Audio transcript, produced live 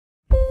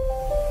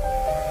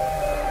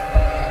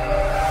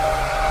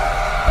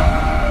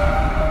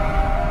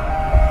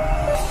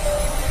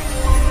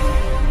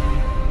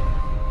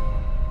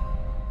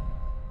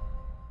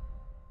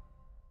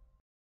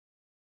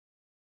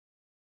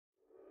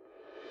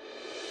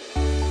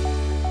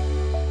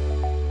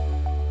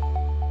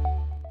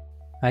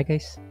Hi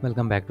guys,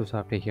 welcome back to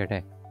SoftAsia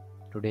Tech.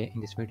 Today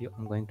in this video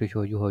I'm going to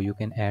show you how you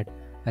can add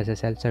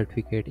SSL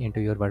certificate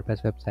into your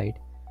WordPress website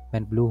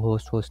when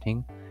BlueHost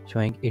hosting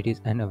showing it is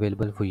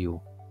unavailable for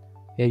you.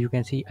 Here you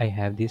can see I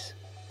have this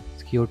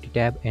security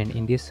tab, and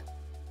in this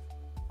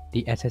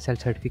the SSL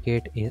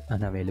certificate is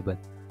unavailable.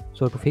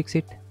 So to fix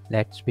it,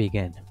 let's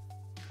begin.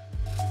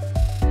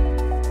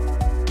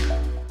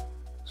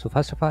 So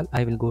first of all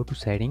I will go to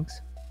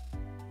settings,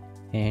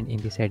 and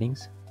in the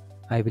settings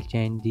I will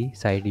change the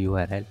site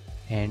URL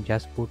and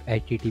just put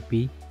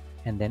HTTP,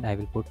 and then I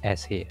will put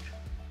S here.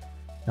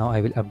 Now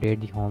I will update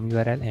the home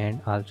URL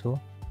and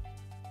also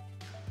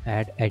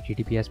add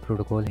HTTPS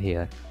protocol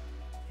here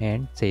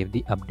and save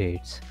the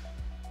updates.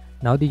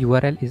 Now the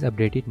URL is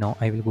updated. Now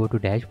I will go to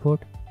dashboard.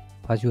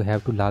 First you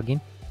have to log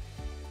in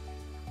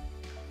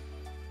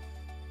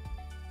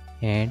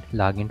and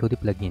log into the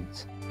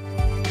plugins.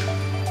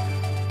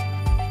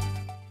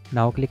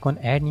 Now click on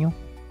add new,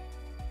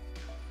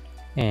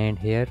 and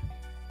here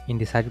in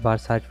the search bar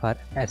search for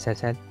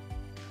SSL.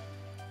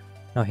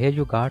 Now here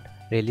you got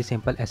really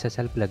simple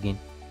SSL plugin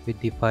with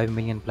the 5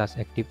 million plus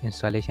active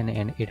installation,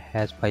 and it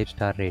has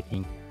 5-star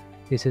rating.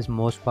 This is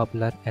most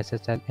popular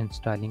SSL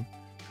installing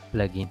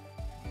plugin.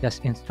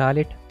 Just install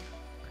it.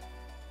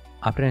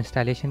 After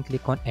installation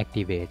click on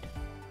activate.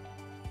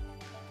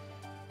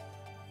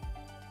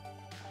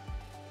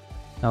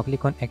 Now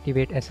click on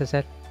activate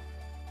SSL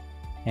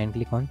and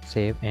click on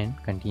save and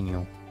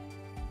continue.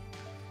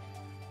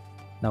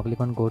 Now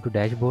click on go to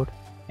dashboard,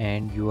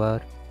 and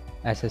your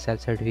SSL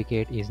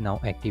certificate is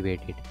now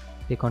activated.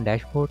 Click on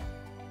dashboard,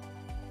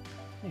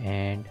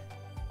 and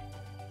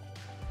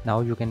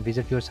now you can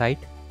visit your site.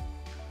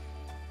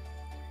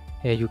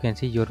 Here you can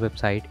see your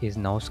website is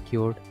now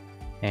secured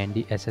and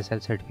the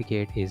SSL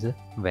certificate is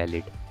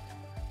valid.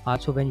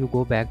 Also when you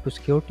go back to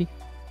security,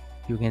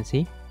 you can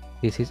see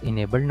this is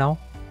enabled now,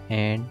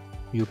 and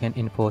you can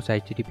enforce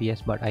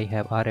HTTPS, but I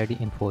have already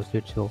enforced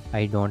it, so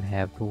I don't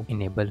have to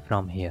enable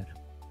from here.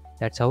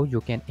 That's how you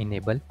can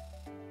enable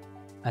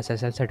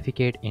SSL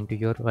certificate into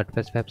your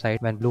WordPress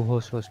website when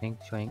BlueHost hosting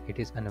showing it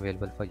is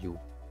unavailable for you.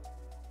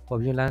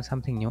 Hope you learned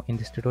something new in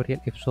this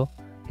tutorial. If so,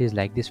 please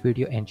like this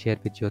video and share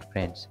with your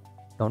friends.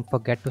 Don't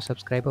forget to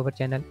subscribe our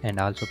channel and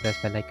also press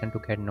bell icon to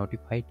get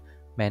notified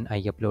when I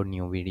upload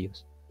new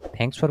videos.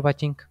 Thanks for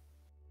watching.